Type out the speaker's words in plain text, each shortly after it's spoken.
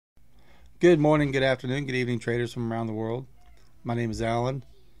Good morning, good afternoon, good evening, traders from around the world. My name is Alan.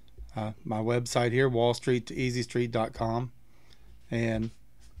 My website here, wallstreet2easystreet.com. And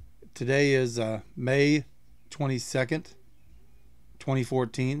today is May 22nd,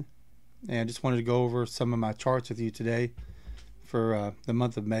 2014. And I just wanted to go over some of my charts with you today for the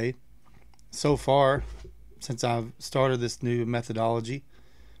month of May. So far, since I've started this new methodology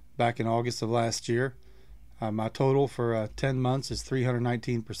back in August of last year, my total for 10 months is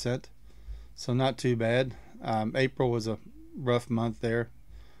 319%. So not too bad. April was a rough month there,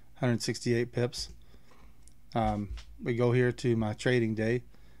 168 pips. We go here to my trading day,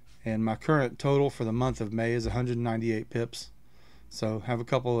 and my current total for the month of May is 198 pips. So have a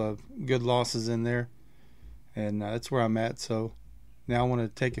couple of good losses in there, and that's where I'm at. So now I want to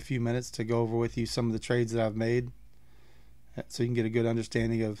take a few minutes to go over with you some of the trades that I've made, so you can get a good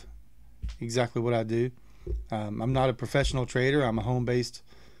understanding of exactly what I do. I'm not a professional trader. I'm a home-based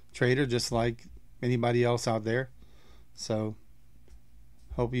trader just like anybody else out there. So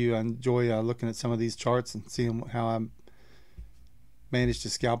hope you enjoy looking at some of these charts and seeing how I manage to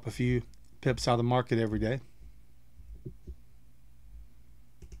scalp a few pips out of the market every day.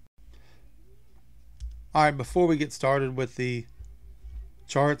 Alright, before we get started with the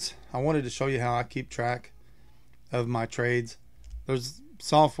charts, I wanted to show you how I keep track of my trades. There's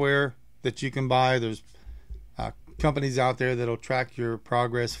software that you can buy. There's companies out there that'll track your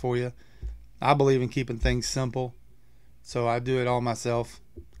progress for you. I believe in keeping things simple, so I do it all myself,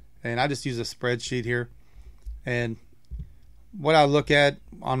 and I just use a spreadsheet here. And what I look at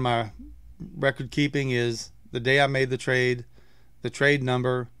on my record keeping is the day I made the trade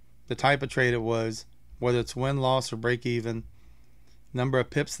number, the type of trade it was, whether it's win, loss, or break even, number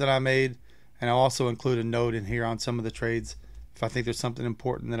of pips that I made, and I'll also include a note in here on some of the trades if I think there's something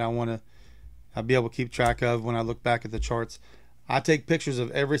important that I want to I'll be able to keep track of when I look back at the charts. I take pictures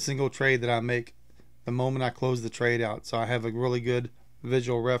of every single trade that I make the moment I close the trade out, so I have a really good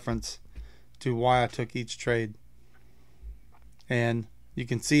visual reference to why I took each trade. And you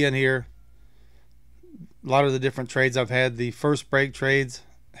can see in here a lot of the different trades I've had. The first break trades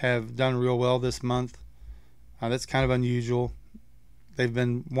have done real well this month. That's kind of unusual. They've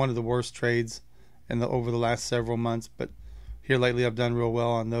been one of the worst trades over the last several months, but here lately I've done real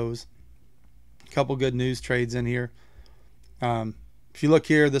well on those. Couple good news trades in here. If you look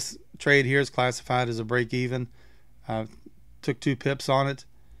here, this trade here is classified as a break even. Took 2 pips on it,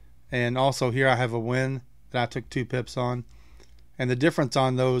 and also here I have a win that I took 2 pips on. And the difference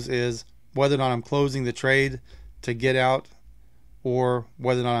on those is whether or not I'm closing the trade to get out, or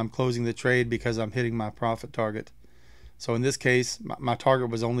whether or not I'm closing the trade because I'm hitting my profit target. So in this case, my target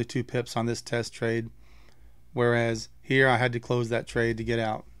was only 2 pips on this test trade, whereas here I had to close that trade to get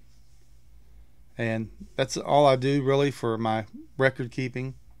out. And that's all I do really for my record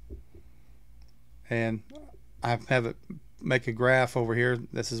keeping. And I have it make a graph over here.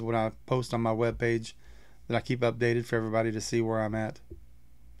 This is what I post on my webpage that I keep updated for everybody to see where I'm at.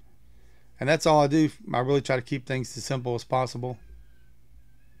 And that's all I do. I really try to keep things as simple as possible.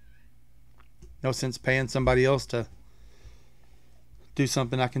 No sense paying somebody else to do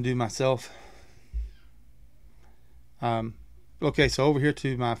something I can do myself. Okay, so over here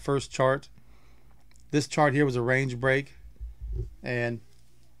to my first chart. This chart here was a range break, and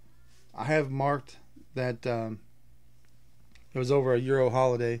I have marked that it was over a Euro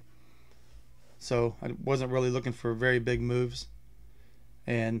holiday, so I wasn't really looking for very big moves.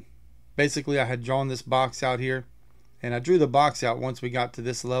 And basically I had drawn this box out here, and I drew the box out once we got to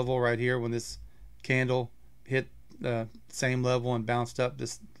this level right here, when this candle hit the same level and bounced up,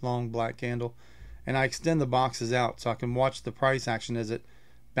 this long black candle. And I extend the boxes out so I can watch the price action as it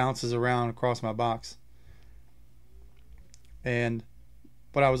bounces around across my box. And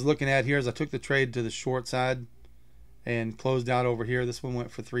what I was looking at here is I took the trade to the short side and closed out over here. This one went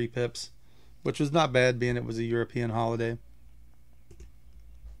for 3 pips, which was not bad being it was a European holiday.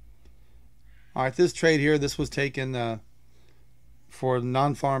 Alright, this trade here, this was taken for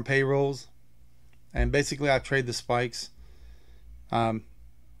non-farm payrolls, and basically I trade the spikes.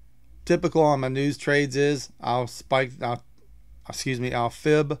 Typical on my news trades is I'll fib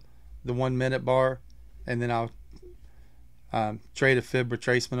the 1 minute bar, and then I'll trade a fib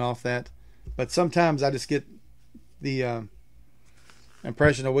retracement off that. But sometimes I just get the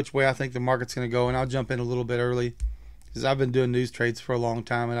impression of which way I think the market's going to go, and I'll jump in a little bit early because I've been doing news trades for a long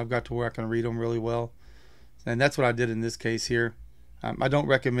time, and I've got to where I can read them really well. And that's what I did in this case here. I don't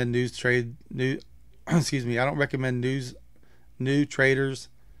recommend I don't recommend new traders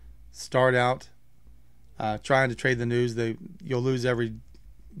start out trying to trade the news. You'll lose every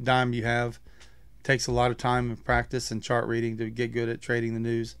dime you have. It takes a lot of time and practice and chart reading to get good at trading the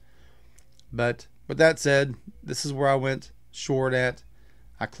news. But with that said, this is where I went short at.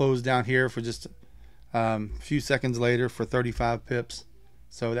 I closed down here for just a few seconds later for 35 pips.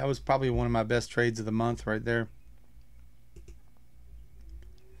 So that was probably one of my best trades of the month right there.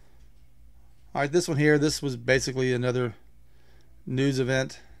 All right, this one here, this was basically another news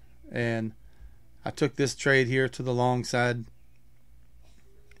event, and I took this trade here to the long side,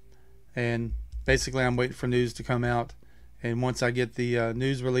 and basically I'm waiting for news to come out, and once I get the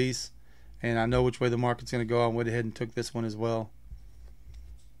news release and I know which way the market's going to go, I went ahead and took this one as well.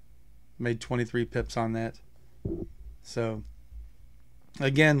 Made 23 pips on that. So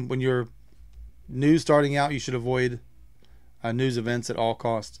again, when you're new starting out, you should avoid news events at all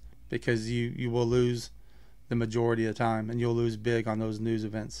costs, because you will lose the majority of the time, and you'll lose big on those news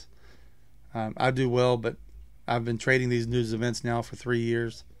events. I do well, but I've been trading these news events now for 3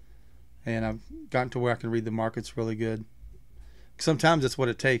 years, and I've gotten to where I can read the markets really good. Sometimes that's what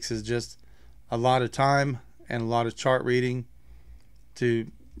it takes, is just a lot of time and a lot of chart reading to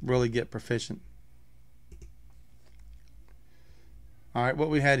really get proficient. All right, what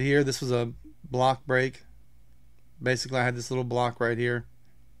we had here, this was a block break. Basically, I had this little block right here,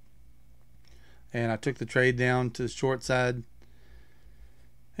 and I took the trade down to the short side,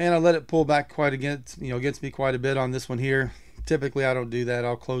 and I let it pull back quite against me quite a bit on this one here. Typically, I don't do that.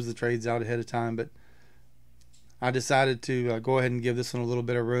 I'll close the trades out ahead of time, but I decided to go ahead and give this one a little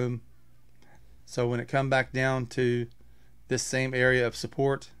bit of room. So when it come back down to this same area of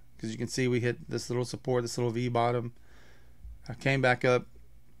support, because you can see we hit this little support, this little V bottom, I came back up,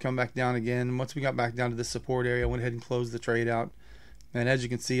 come back down again, and once we got back down to this support area, I went ahead and closed the trade out. And as you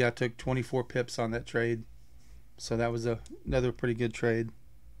can see, I took 24 pips on that trade. So that was another pretty good trade.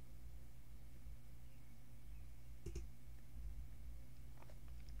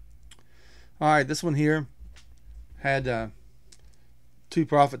 Alright, this one here had 2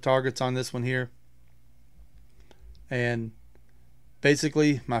 profit targets on this one here. And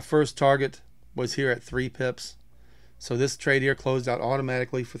basically my first target was here at 3 pips. So this trade here closed out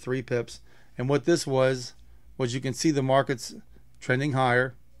automatically for 3 pips. And what this was you can see the markets trending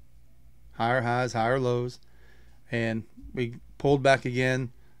higher, higher highs, higher lows, and we pulled back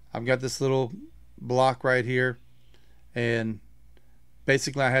again. I've got this little block right here, and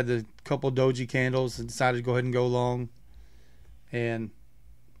basically I had a couple doji candles and decided to go ahead and go long, and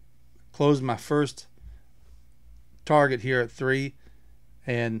closed my first target here at 3,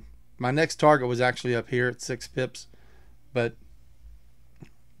 and my next target was actually up here at 6 pips, but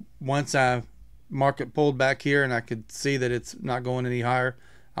once market pulled back here and I could see that it's not going any higher,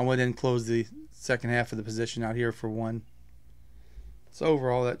 I went in and closed the second half of the position out here for 1. So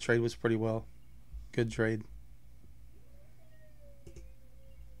overall that trade was pretty well. Good trade.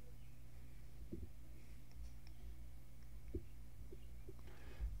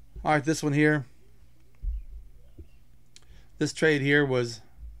 Alright, this one here. This trade here was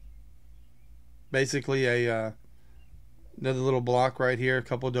basically another little block right here, a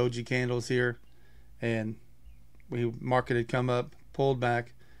couple doji candles here, and market had come up, pulled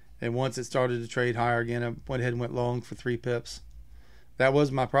back, and once it started to trade higher again, I went ahead and went long for 3 pips. That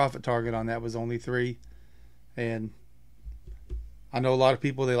was my profit target on that, was only 3. And I know a lot of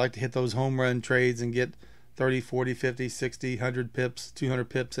people, they like to hit those home run trades and get 30, 40, 50, 60, 100 pips, 200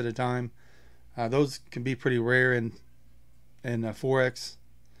 pips at a time. Those can be pretty rare in Forex.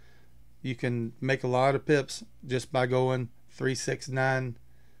 You can make a lot of pips just by going 3, 6, 9,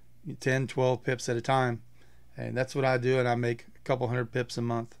 10, 12 pips at a time. And that's what I do, and I make a couple hundred pips a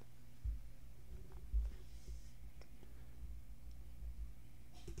month.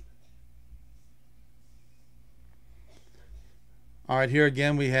 Alright, here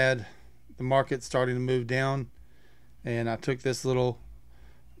again we had the market starting to move down, and I took this little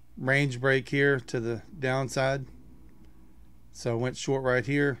range break here to the downside. So I went short right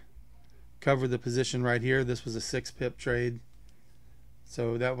here, covered the position right here. This was a 6 pip trade.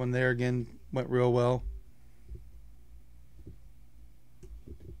 So that one there again went real well.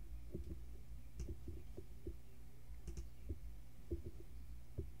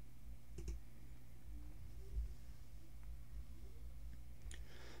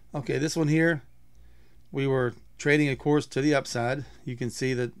 Okay, this one here, we were trading, of course, to the upside. You can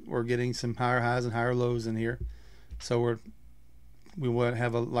see that we're getting some higher highs and higher lows in here. So we would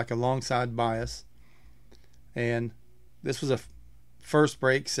have like a long side bias. And this was a first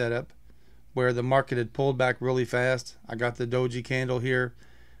break setup where the market had pulled back really fast. I got the doji candle here,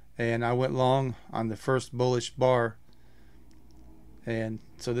 and I went long on the first bullish bar. And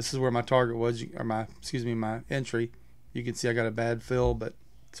so this is where my target was, or my entry. You can see I got a bad fill, but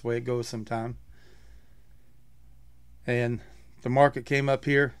it's the way it goes sometime. And the market came up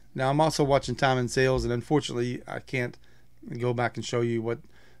here Now I'm also watching time and sales, and unfortunately I can't go back and show you what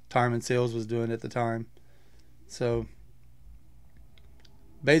time and sales was doing at the time. So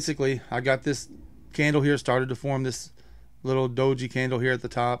basically I got this candle here started to form, this little doji candle here at the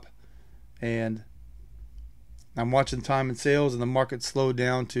top, and I'm watching time and sales, and the market slowed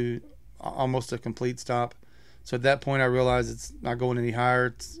down to almost a complete stop. So at that point I realized it's not going any higher,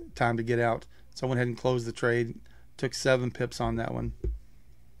 it's time to get out. So I went ahead and closed the trade. Took 7 pips on that one.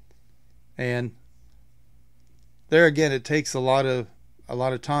 And there again, it takes a lot of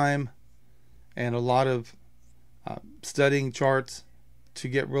time and a lot of studying charts to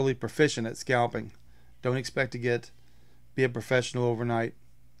get really proficient at scalping. Don't expect to be a professional overnight.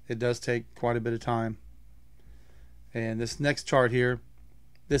 It does take quite a bit of time. And this next chart here,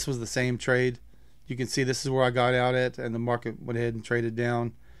 this was the same trade. You can see this is where I got out at, and the market went ahead and traded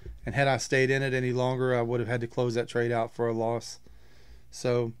down. And had I stayed in it any longer, I would have had to close that trade out for a loss.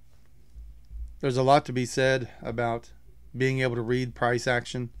 So there's a lot to be said about being able to read price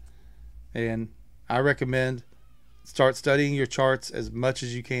action, and I recommend start studying your charts as much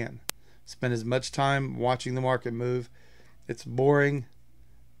as you can. Spend as much time watching the market move. It's boring,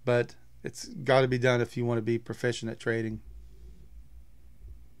 but it's got to be done if you want to be proficient at trading.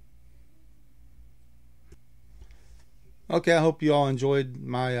 Okay, I hope you all enjoyed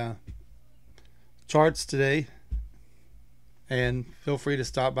my charts today, and feel free to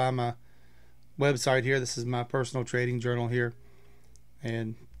stop by my website here. This is my personal trading journal here,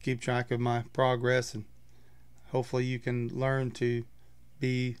 and keep track of my progress, and hopefully you can learn to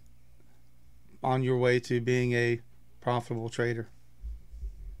be on your way to being a profitable trader.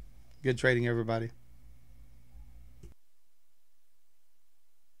 Good trading, everybody.